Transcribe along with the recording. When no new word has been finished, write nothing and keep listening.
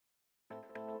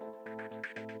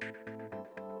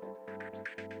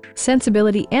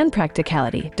Sensibility and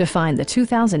practicality define the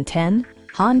 2010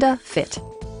 Honda Fit.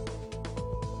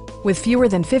 With fewer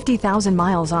than 50,000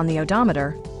 miles on the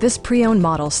odometer, this pre-owned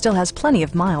model still has plenty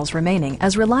of miles remaining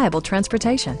as reliable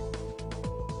transportation.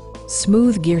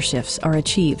 Smooth gear shifts are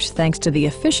achieved thanks to the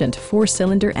efficient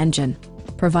 4-cylinder engine,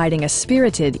 providing a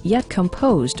spirited yet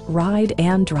composed ride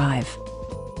and drive.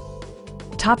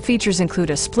 Top features include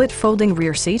a split folding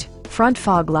rear seat, front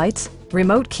fog lights,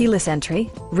 remote keyless entry,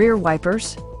 rear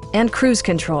wipers, and cruise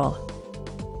control.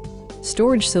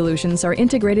 Storage solutions are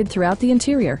integrated throughout the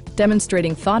interior,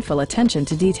 demonstrating thoughtful attention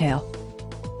to detail.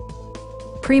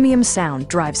 Premium sound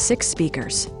drives 6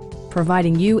 speakers,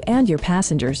 providing you and your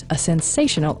passengers a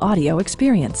sensational audio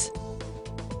experience.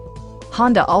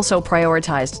 Honda also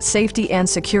prioritized safety and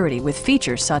security with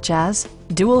features such as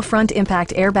dual front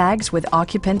impact airbags with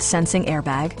occupant sensing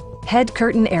airbag, head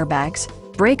curtain airbags,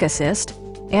 brake assist,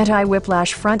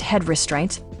 anti-whiplash front head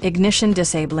restraints, ignition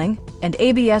disabling, and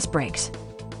ABS brakes.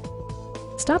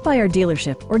 Stop by our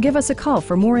dealership or give us a call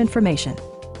for more information.